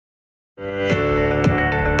Hey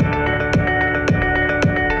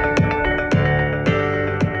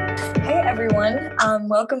everyone,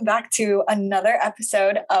 welcome back to another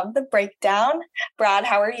episode of The Breakdown. Brad,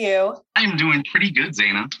 how are you? I'm doing pretty good,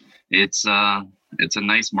 Zaina. It's a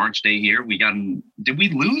nice March day here. Did we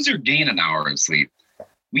lose or gain an hour of sleep?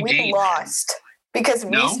 We lost because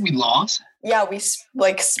we lost. Yeah, we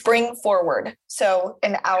spring forward, so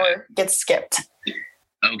an hour gets skipped.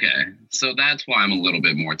 Okay, so that's why I'm a little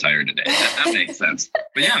bit more tired today. That makes sense.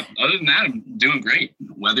 But yeah, other than that, I'm doing great.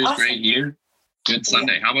 Weather's awesome. Great here. Good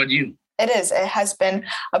Sunday. Yeah. How about you? It is. It has been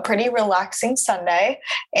a pretty relaxing Sunday.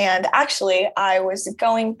 And actually, I was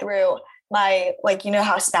going through my, you know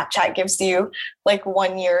how Snapchat gives you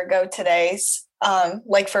 1 year ago today's,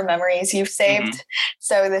 for memories you've saved. Mm-hmm.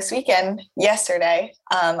 So this weekend, yesterday,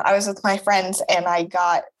 I was with my friends and I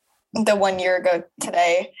got the 1 year ago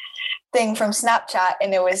today thing from Snapchat.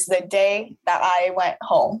 And it was the day that I went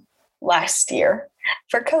home last year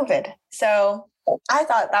for COVID. So I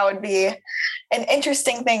thought that would be an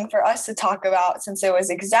interesting thing for us to talk about, since it was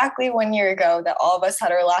exactly 1 year ago that all of us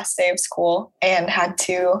had our last day of school and had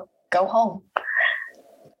to go home.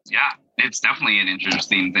 Yeah, it's definitely an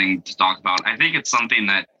interesting thing to talk about. I think it's something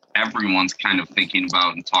that everyone's kind of thinking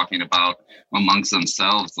about and talking about amongst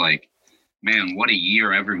themselves. Like, man, what a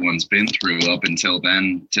year everyone's been through up until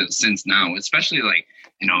then since now, especially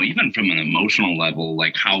even from an emotional level,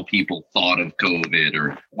 how people thought of COVID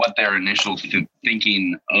or what their initial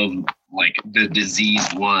thinking of the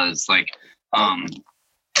disease was. I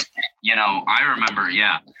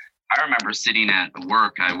remember sitting at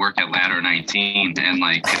work. I work at Ladder 19, and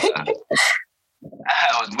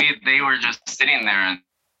they were just sitting there,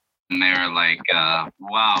 and they were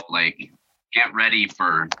wow, get ready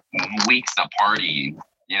for weeks of partying,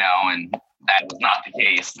 and that was not the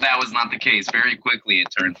case. That was not the case. Very quickly, it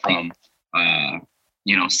turned from,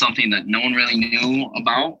 something that no one really knew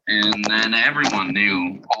about, and then everyone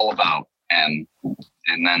knew all about. And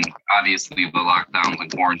then obviously the lockdowns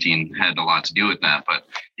and quarantine had a lot to do with that. But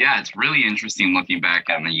yeah, it's really interesting looking back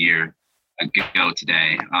on a year ago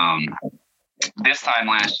today. This time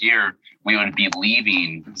last year, we would be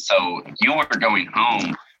leaving. So you were going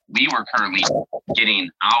home. We were currently getting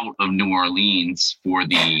out of New Orleans for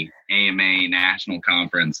the AMA National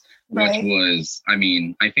Conference, which was, I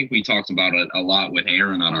think we talked about it a lot with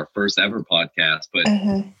Aaron on our first ever podcast, but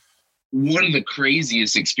one of the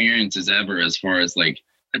craziest experiences ever, as far as I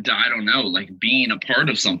don't know, being a part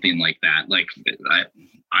of something like that.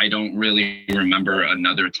 I don't really remember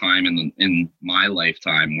another time in my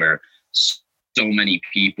lifetime where so many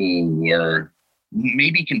people were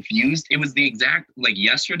maybe confused. It was the exact,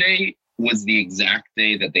 yesterday was the exact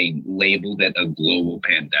day that they labeled it a global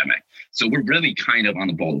pandemic. So we're really kind of on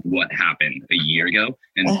the ball of what happened a year ago.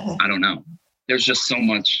 And I don't know, there's just so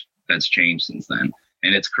much that's changed since then.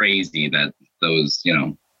 And it's crazy that those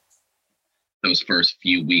first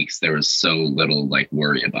few weeks, there was so little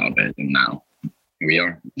worry about it. And now here we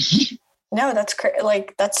are. No, that's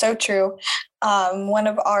that's so true. One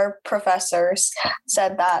of our professors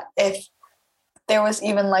said that if there was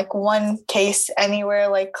even one case anywhere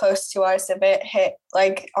close to us, if it hit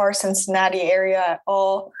our Cincinnati area at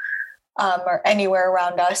all, or anywhere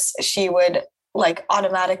around us, she would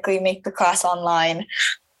automatically make the class online.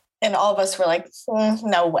 And all of us were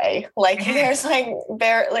no way. There's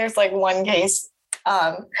one case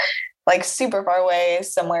super far away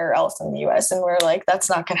somewhere else in the US, and we're that's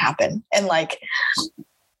not gonna happen. And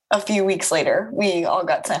a few weeks later, we all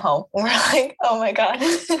got sent home. We're oh my God.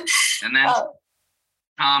 And then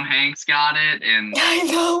Tom Hanks got it, and I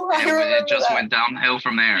know. It just went downhill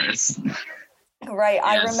from there. Right.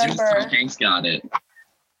 I remember Tom Hanks got it.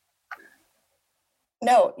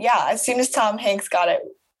 No, yeah. As soon as Tom Hanks got it,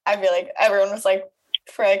 I feel everyone was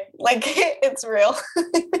frick, it's real.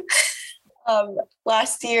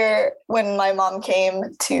 Last year when my mom came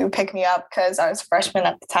to pick me up, because I was a freshman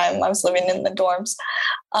at the time, I was living in the dorms.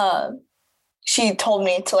 She told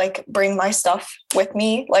me to bring my stuff with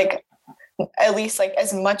me, at least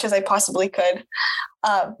as much as I possibly could.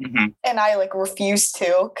 And I refused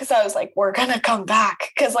to, because I was we're gonna come back,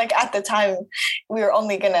 because at the time we were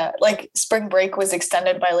only gonna spring break was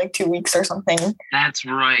extended by 2 weeks or something. That's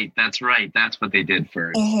right, that's what they did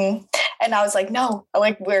first. And I was no,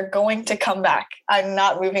 we're going to come back. I'm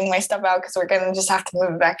not moving my stuff out, because we're gonna just have to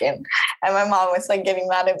move it back in. And my mom was getting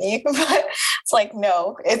mad at me, but it's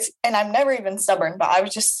no, and I'm never even stubborn, but I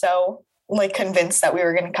was just so convinced that we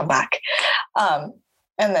were going to come back.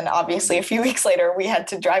 And then obviously a few weeks later, we had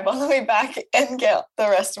to drive all the way back and get the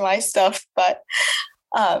rest of my stuff. But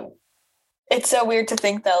it's so weird to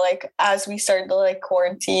think that as we started to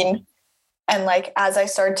quarantine And like, as I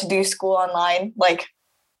started to do school online, like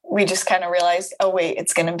we just kind of realized, oh wait,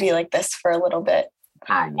 it's going to be like this for a little bit.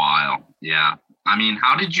 For a while. Yeah. I mean,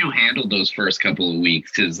 how did you handle those first couple of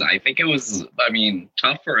weeks? Because I think it was,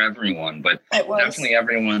 tough for everyone, but definitely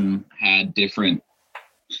everyone had different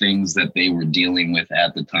things that they were dealing with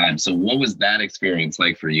at the time. So what was that experience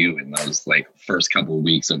like for you in those like first couple of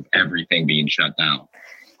weeks of everything being shut down?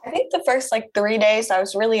 I think the first like 3 days I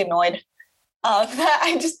was really annoyed that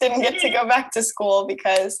I just didn't get to go back to school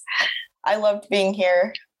because I loved being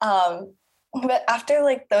here. But after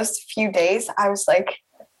like those few days, I was like,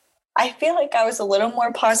 I feel like I was a little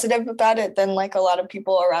more positive about it than like a lot of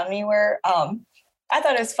people around me were. I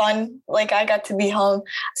thought it was fun. Like I got to be home,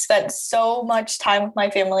 spent so much time with my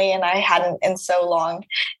family and I hadn't in so long.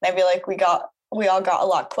 And I feel like we all got a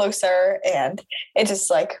lot closer and it just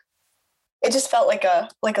felt like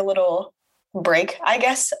a little break, I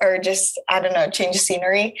guess, or just, I don't know, change of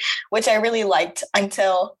scenery, which I really liked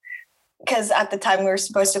because at the time we were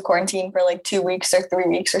supposed to quarantine for like 2 weeks or 3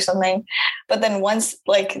 weeks or something. But then once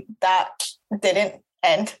like that didn't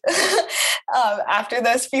end after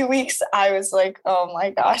those few weeks, I was like, oh my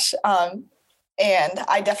gosh. And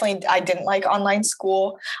I didn't like online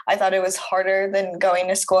school. I thought it was harder than going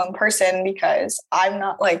to school in person because I'm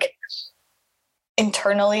not like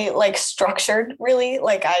internally like structured really.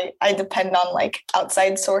 Like I depend on like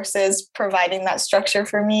outside sources providing that structure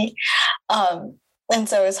for me. And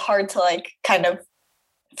so it's hard to like kind of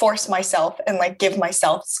force myself and like give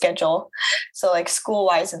myself schedule. So like school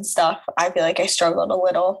wise and stuff, I feel like I struggled a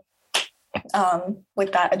little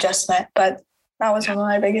with that adjustment, but that was one of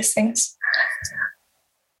my biggest things.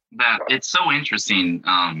 That it's so interesting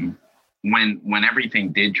when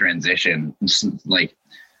everything did transition, like,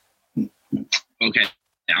 okay,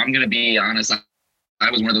 I'm going to be honest. I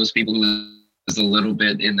was one of those people who was a little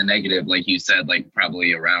bit in the negative, like you said, like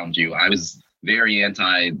probably around you. I was very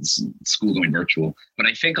anti-school going virtual. But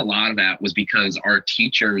I think a lot of that was because our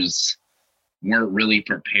teachers weren't really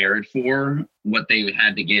prepared for what they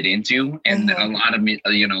had to get into. And a lot of me,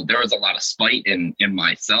 there was a lot of spite in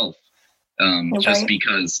myself, just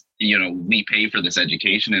because, we pay for this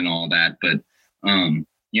education and all that. But,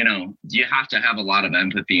 you have to have a lot of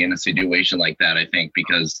empathy in a situation like that, I think,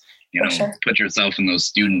 because, put yourself in those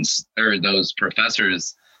students or those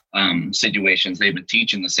professors' situations. They've been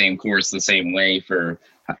teaching the same course the same way for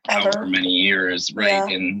however many years, right? Yeah.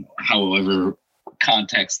 And however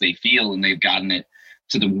context they feel, and they've gotten it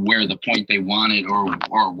to where the point they wanted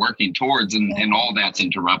or working towards, and all that's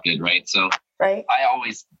interrupted, right? So I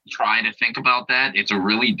always try to think about that. It's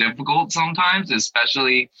really difficult sometimes,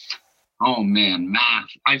 especially, oh man, math.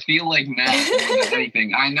 I feel like math more than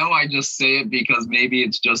anything. I know I just say it because maybe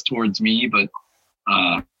it's just towards me, but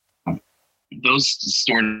those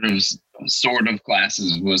sort of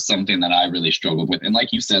classes was something that I really struggled with. And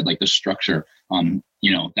like you said, like the structure,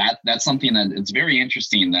 that's something that it's very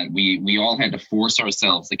interesting that we all had to force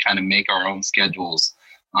ourselves to kind of make our own schedules.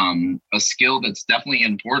 A skill that's definitely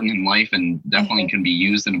important in life and definitely can be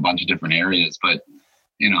used in a bunch of different areas, but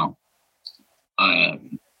a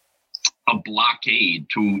blockade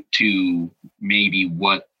to maybe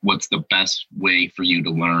what's the best way for you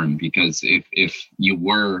to learn, because if you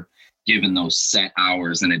were given those set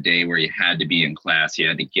hours in a day where you had to be in class, you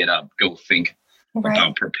had to get up, go think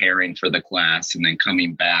about preparing for the class, and then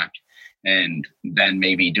coming back and then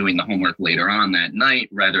maybe doing the homework later on that night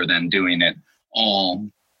rather than doing it all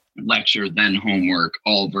lecture, then homework,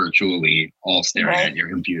 all virtually, all staring at your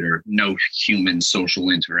computer, no human social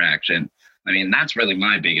interaction. I mean, that's really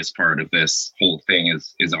my biggest part of this whole thing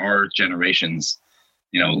is our generation's,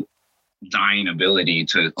 dying ability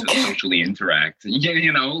to socially interact.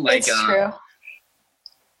 Like, it's true.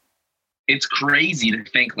 It's crazy to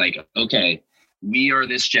think like, okay, we are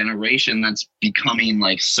this generation that's becoming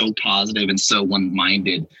like so positive and so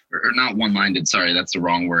one-minded, or not one-minded. Sorry, that's the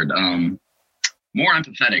wrong word. More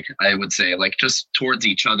empathetic, I would say, like just towards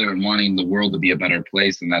each other and wanting the world to be a better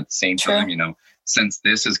place. And at the same time, since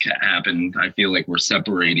this has happened, I feel like we're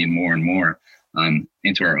separating more and more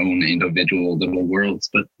into our own individual little worlds.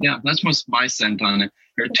 But yeah, that's most my cent on it,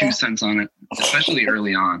 or 2 cents on it, especially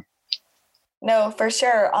early on. No, for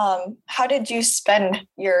sure. How did you spend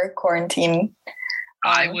your quarantine?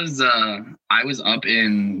 I was up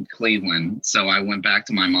in Cleveland, so I went back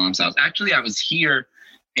to my mom's house. Actually, I was here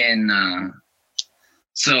in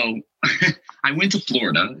so I went to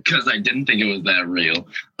Florida because I didn't think it was that real.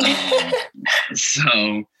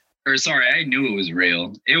 I knew it was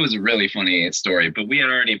real. It was a really funny story, but we had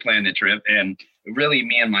already planned a trip, and really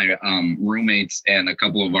me and my roommates and a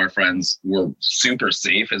couple of our friends were super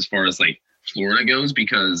safe as far as like Florida goes,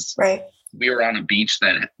 because we were on a beach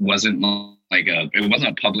that wasn't it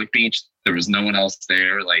wasn't a public beach. There was no one else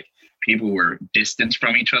there. Like, people were distanced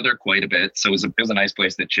from each other quite a bit. So it was a nice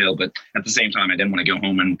place to chill. But at the same time, I didn't want to go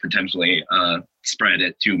home and potentially spread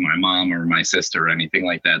it to my mom or my sister or anything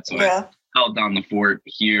like that. So I held down the fort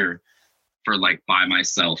here for like by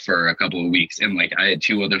myself for a couple of weeks. And like, I had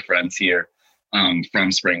 2 other friends here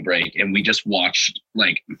from spring break, and we just watched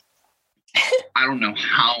like, I don't know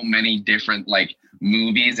how many different like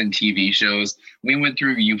movies and TV shows. We went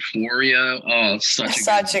through Euphoria. Oh, such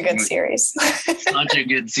a good series. Such a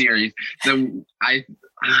good series.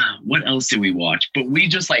 What else did we watch? But we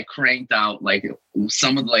just like cranked out like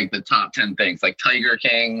some of like the top 10 things, like Tiger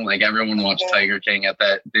King. Like, everyone watched Tiger King at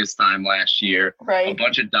this time last year. Right. A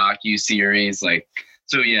bunch of docu-series. Like,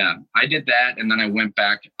 so yeah, I did that, and then I went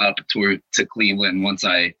back up to Cleveland once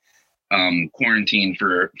I quarantined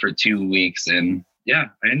for 2 weeks, and yeah,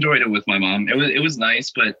 I enjoyed it with my mom. It was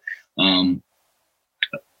nice, but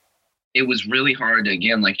it was really hard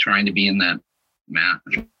again, like trying to be in that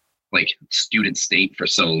like student state for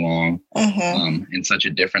so long, in such a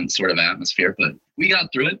different sort of atmosphere. But we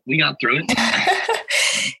got through it.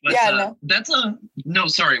 But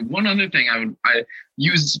sorry. One other thing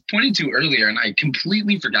you pointed to earlier, and I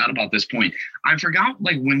completely forgot about this point. I forgot,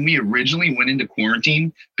 like, when we originally went into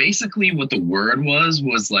quarantine, basically what the word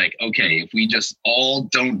was like, okay, if we just all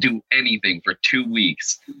don't do anything for 2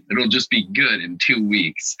 weeks, it'll just be good in 2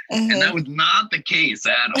 weeks. And that was not the case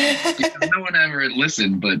at all, because no one ever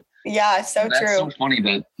listened. But yeah, so that's true. So funny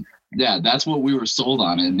that, yeah, that's what we were sold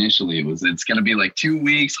on initially. It's going to be like 2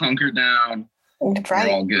 weeks, hunker down. Right. We're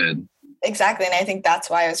all good. Exactly. And I think that's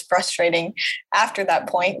why it was frustrating after that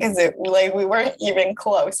point, because we weren't even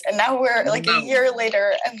close. And now we're like a year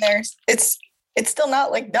later, and it's still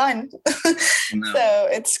not like done. No. So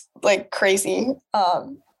it's like crazy.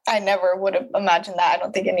 I never would have imagined that. I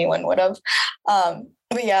don't think anyone would have.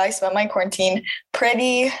 But yeah, I spent my quarantine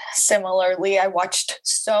pretty similarly. I watched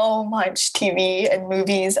so much TV and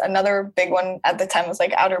movies. Another big one at the time was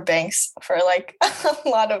like Outer Banks for like a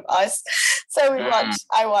lot of us. So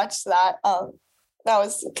I watched that. That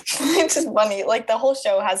was it's just funny. Like, the whole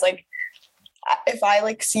show has like, if I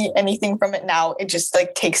like see anything from it now, it just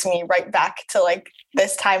like takes me right back to like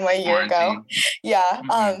this time a year ago. Yeah.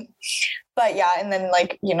 But yeah, and then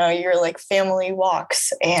like, your like family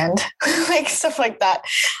walks and like stuff like that.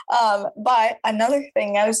 But another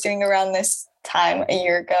thing I was doing around this time a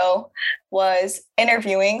year ago was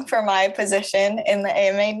interviewing for my position in the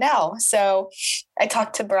AMA now. So I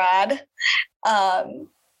talked to Brad,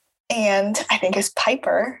 and I think it's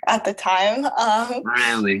Piper at the time.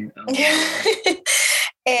 Really? Okay.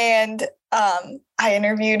 And I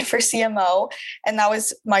interviewed for CMO, and that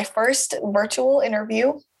was my first virtual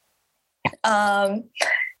interview.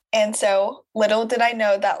 And so little did I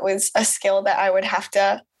know that was a skill that I would have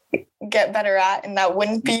to get better at, and that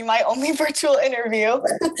wouldn't be my only virtual interview.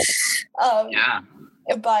 Yeah.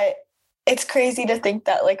 But it's crazy to think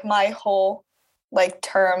that like my whole like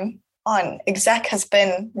term on exec has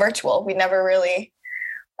been virtual. We never really,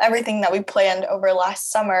 everything that we planned over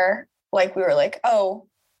last summer, like we were like, oh,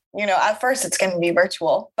 at first it's going to be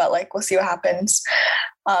virtual, but like, we'll see what happens.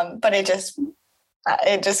 But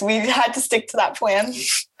we had to stick to that plan.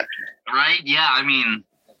 Right. Yeah. I mean,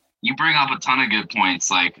 you bring up a ton of good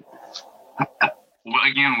points. Like,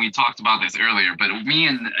 again, we talked about this earlier, but me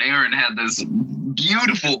and Aaron had this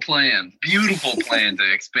beautiful plan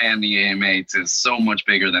to expand the AMA to so much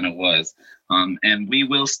bigger than it was. And we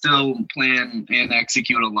will still plan and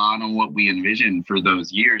execute a lot on what we envisioned for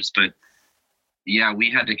those years. But yeah,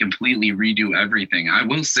 we had to completely redo everything. I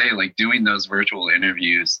will say, like, doing those virtual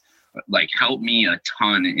interviews like helped me a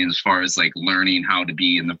ton as far as like learning how to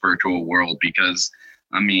be in the virtual world, because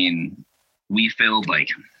I mean, we filled like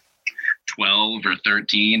 12 or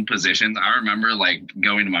 13 positions. I remember like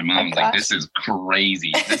going to my mom, like, this is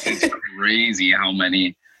crazy. This is crazy how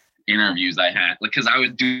many interviews I had. Like, cause I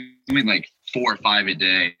was doing like 4 or 5 a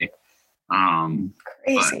day.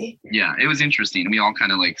 Crazy. But, yeah, it was interesting. We all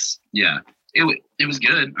kind of like, yeah, it was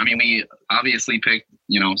good. I mean, we obviously picked,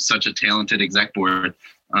 such a talented exec board.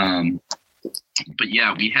 But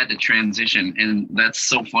yeah, we had to transition, and that's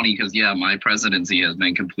so funny because yeah, my presidency has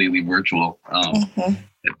been completely virtual.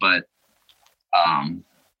 But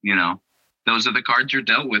those are the cards you're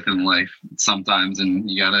dealt with in life sometimes, and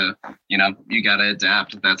you gotta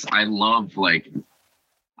adapt. I love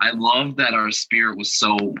that our spirit was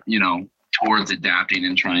so, towards adapting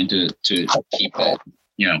and trying to keep that,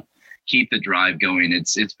 keep the drive going.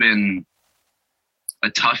 It's been a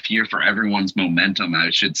tough year for everyone's momentum, I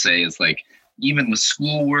should say. Is like, even with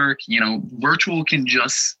schoolwork, virtual can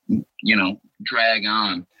just, drag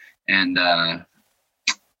on. And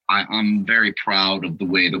I'm very proud of the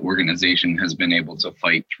way the organization has been able to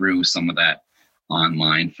fight through some of that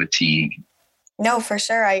online fatigue. No, for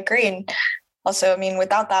sure. I agree. And also, I mean,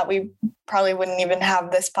 without that, we probably wouldn't even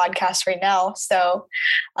have this podcast right now. So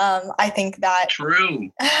I think that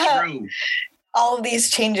True. all of these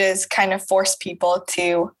changes kind of force people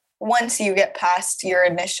to, once you get past your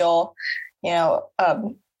initial,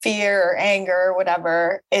 fear or anger or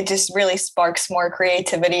whatever, it just really sparks more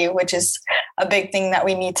creativity, which is a big thing that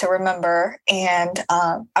we need to remember. And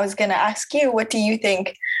I was going to ask you, what do you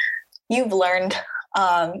think you've learned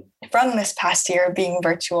from this past year of being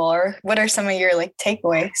virtual, or what are some of your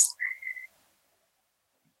takeaways?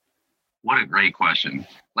 What a great question.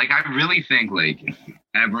 I really think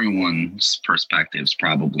everyone's perspectives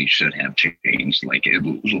probably should have changed,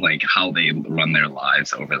 how they run their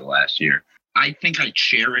lives over the last year. I think I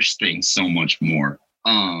cherish things so much more.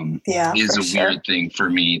 Is a weird thing for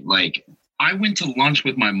me. I went to lunch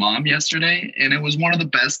with my mom yesterday, and it was one of the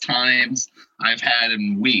best times I've had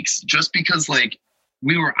in weeks, just because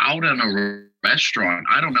we were out in a restaurant.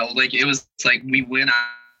 I don't know, it was we went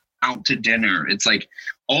out to dinner. It's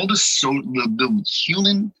all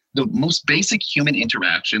the most basic human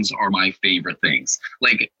interactions are my favorite things.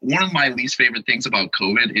 One of my least favorite things about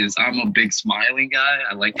COVID is I'm a big smiling guy.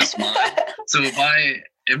 I like to smile. So if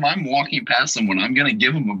I'm walking past someone, I'm going to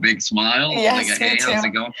give them a big smile. Yes, hey, how's it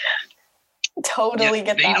going? Totally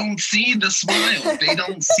get that. They don't see the smile. They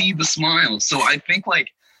don't see the smile. So I think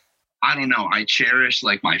I don't know. I cherish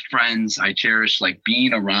my friends. I cherish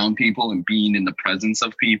being around people and being in the presence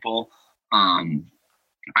of people.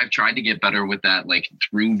 I've tried to get better with that,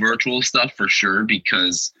 through virtual stuff for sure,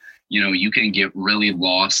 because, you can get really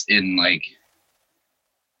lost in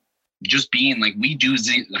just being we do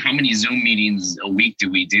how many Zoom meetings a week do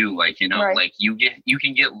we do? Right. You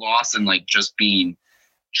can get lost in just being,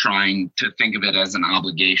 trying to think of it as an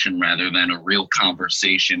obligation rather than a real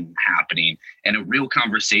conversation happening. And a real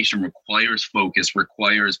conversation requires focus,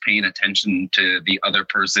 requires paying attention to the other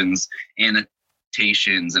person's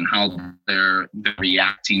annotations and how they're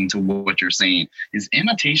reacting to what you're saying. Is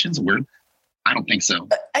annotations a word? I don't think so.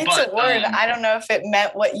 It's a word. I don't know if it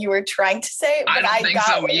meant what you were trying to say, but I got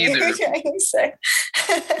so what you were trying to say.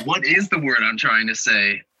 What is the word I'm trying to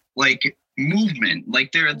say? Movement,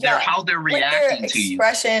 they're how they're reacting to you.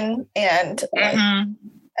 Expression and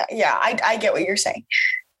I get what you're saying.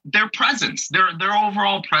 Their presence, their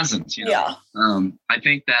overall presence. Yeah. I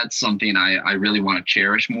think that's something I really want to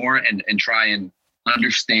cherish more and try and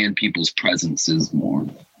understand people's presences more.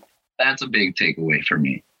 That's a big takeaway for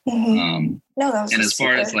me. Mm-hmm. That was and as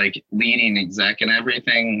far as leading exec and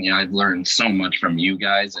everything, I've learned so much from you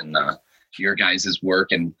guys and your guys'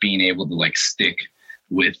 work and being able to stick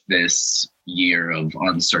with this year of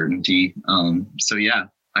uncertainty. So yeah,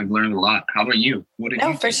 I've learned a lot. How about you? What did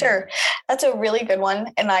you for sure. That's a really good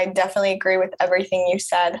one. And I definitely agree with everything you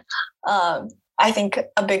said. I think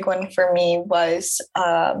a big one for me was,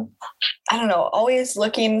 always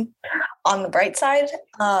looking on the bright side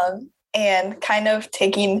and kind of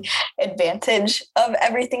taking advantage of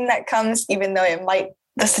everything that comes, even though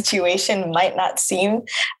the situation might not seem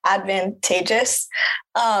advantageous.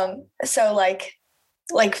 So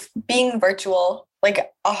being virtual,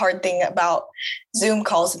 a hard thing about Zoom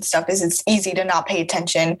calls and stuff is it's easy to not pay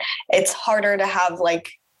attention. It's harder to have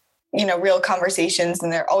real conversations,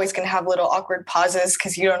 and they're always going to have little awkward pauses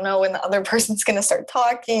because you don't know when the other person's going to start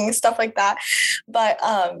talking, stuff like that. But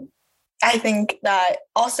I think that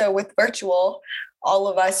also with virtual, all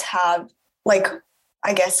of us have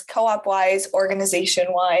I guess co-op wise, organization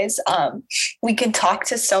wise, we can talk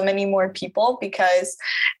to so many more people because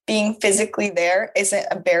being physically there isn't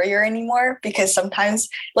a barrier anymore. Because sometimes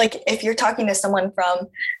if you're talking to someone from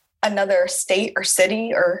another state or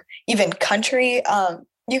city or even country,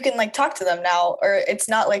 you can talk to them now, or it's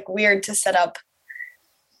not weird to set up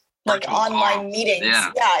online meetings.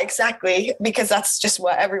 Yeah, exactly. Because that's just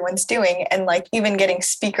what everyone's doing. And even getting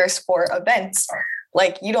speakers for events,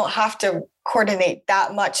 you don't have to coordinate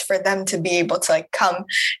that much for them to be able to come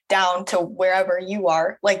down to wherever you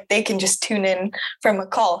are. They can just tune in from a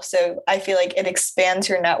call. So I feel it expands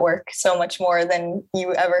your network so much more than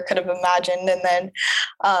you ever could have imagined. And then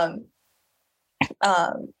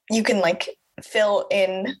you can fill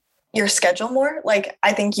in your schedule more.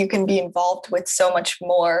 I think you can be involved with so much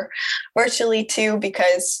more virtually too,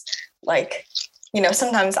 because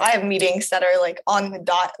sometimes I have meetings that are like on the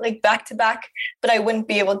dot, like back to back, but I wouldn't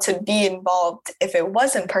be able to be involved if it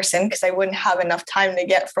was in person because I wouldn't have enough time to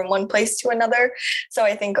get from one place to another. So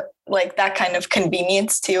I think like that kind of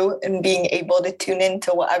convenience too, and being able to tune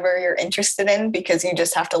into whatever you're interested in because you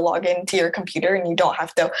just have to log into your computer and you don't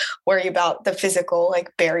have to worry about the physical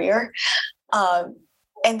like barrier.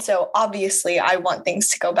 And so obviously I want things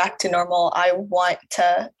to go back to normal. I want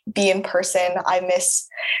to be in person. I miss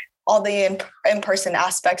all the in-person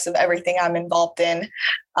aspects of everything I'm involved in.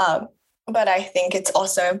 But I think it's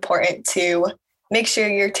also important to make sure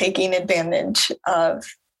you're taking advantage of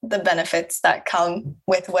the benefits that come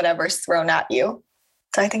with whatever's thrown at you.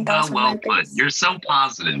 So I think that was well put. You're so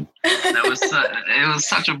positive. That was it was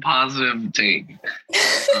such a positive take.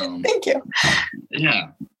 Thank you. Yeah,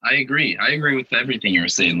 I agree. I agree with everything you're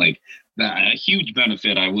saying. Like a huge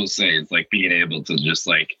benefit, I will say, is like being able to just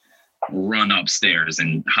like run upstairs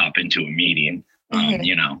and hop into a meeting.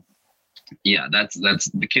 Yeah, that's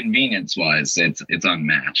the convenience wise, it's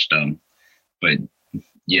unmatched. But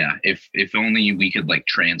yeah, if only we could like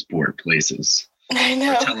transport places. I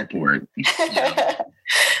know. Or teleport.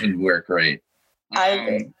 It'd work great. I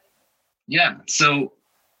agree. Yeah. So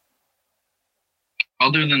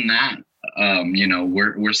other than that,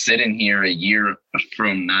 we're sitting here a year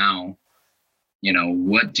from now.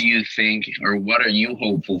 What do you think, or what are you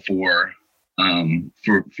hopeful for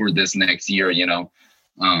this next year?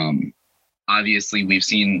 Obviously we've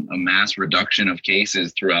seen a mass reduction of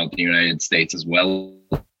cases throughout the United States, as well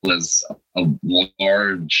as a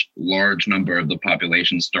large number of the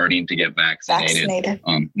population starting to get vaccinated.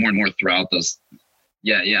 More and more throughout this.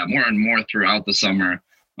 Yeah, more and more throughout the summer.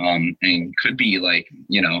 And could be like,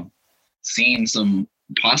 seeing some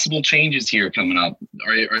possible changes here coming up.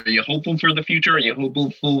 Are you hopeful for the future? Are you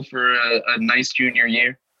hopeful for a nice junior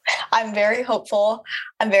year? I'm very hopeful.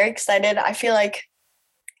 I'm very excited. I feel like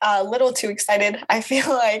a little too excited. I feel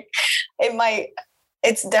like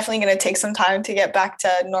it's definitely going to take some time to get back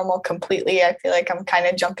to normal completely. I feel like I'm kind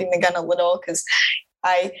of jumping the gun a little because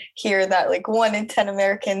I hear that like 1 in 10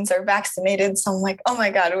 Americans are vaccinated. So I'm like, oh my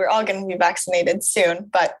God, we're all going to be vaccinated soon.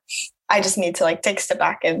 But I just need to like take a step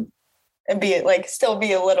back and be like, still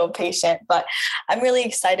be a little patient. But I'm really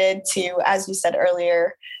excited to, as you said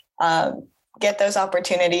earlier, get those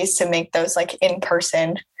opportunities to make those like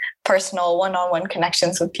in-person, personal, one-on-one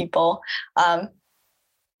connections with people.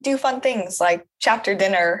 Do fun things like chapter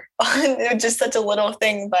dinner. Just such a little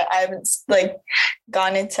thing, but I haven't like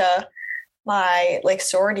gone into my like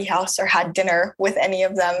sorority house or had dinner with any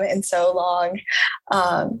of them in so long.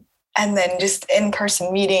 And then just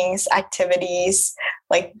in-person meetings, activities,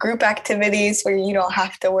 like group activities where you don't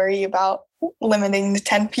have to worry about limiting to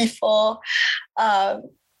 10 people,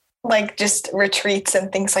 like just retreats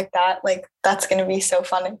and things like that. Like that's going to be so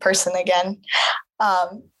fun in person again.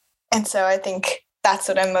 And so I think that's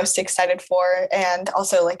what I'm most excited for. And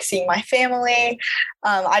also like seeing my family.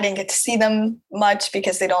 I didn't get to see them much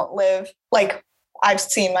because they don't live, like I've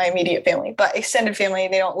seen my immediate family, but extended family,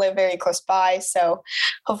 they don't live very close by. So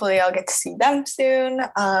hopefully I'll get to see them soon.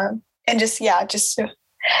 And just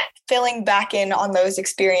filling back in on those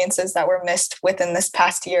experiences that were missed within this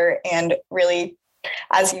past year and really,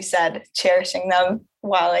 as you said, cherishing them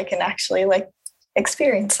while I can actually like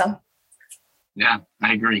experience them. Yeah,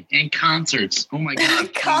 I agree. And concerts. Oh my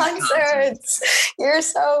God. Concerts. You're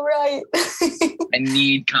so right. I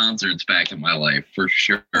need concerts back in my life for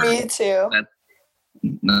sure. Me too.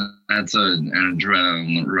 That's an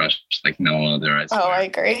adrenaline rush like no other. I swear. Oh, I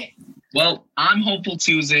agree. Well, I'm hopeful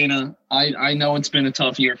too, Zaina. I know it's been a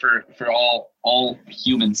tough year for all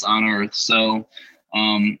humans on Earth. So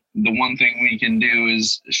the one thing we can do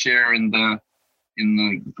is share in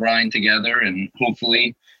the grind together, and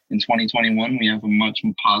hopefully in 2021 we have a much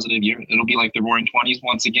more positive year. It'll be like the Roaring 20s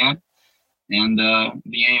once again, and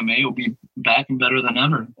the AMA will be back and better than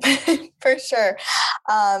ever. For sure.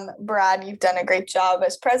 Brad, you've done a great job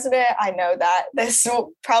as president. I know that this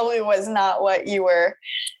probably was not what you were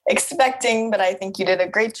expecting, but I think you did a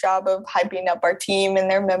great job of hyping up our team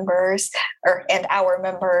and their members and our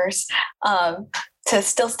members to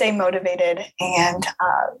still stay motivated and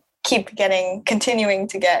continuing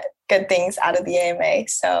to get good things out of the AMA.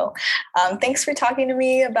 So thanks for talking to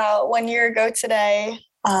me about 1 year ago today.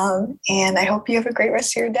 And I hope you have a great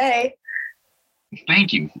rest of your day.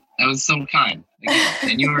 Thank you. That was so kind.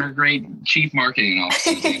 And you were a great chief marketing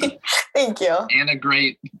officer. Thank you. And a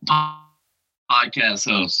great podcast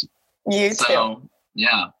host. You too. So,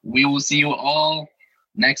 yeah, we will see you all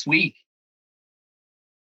next week.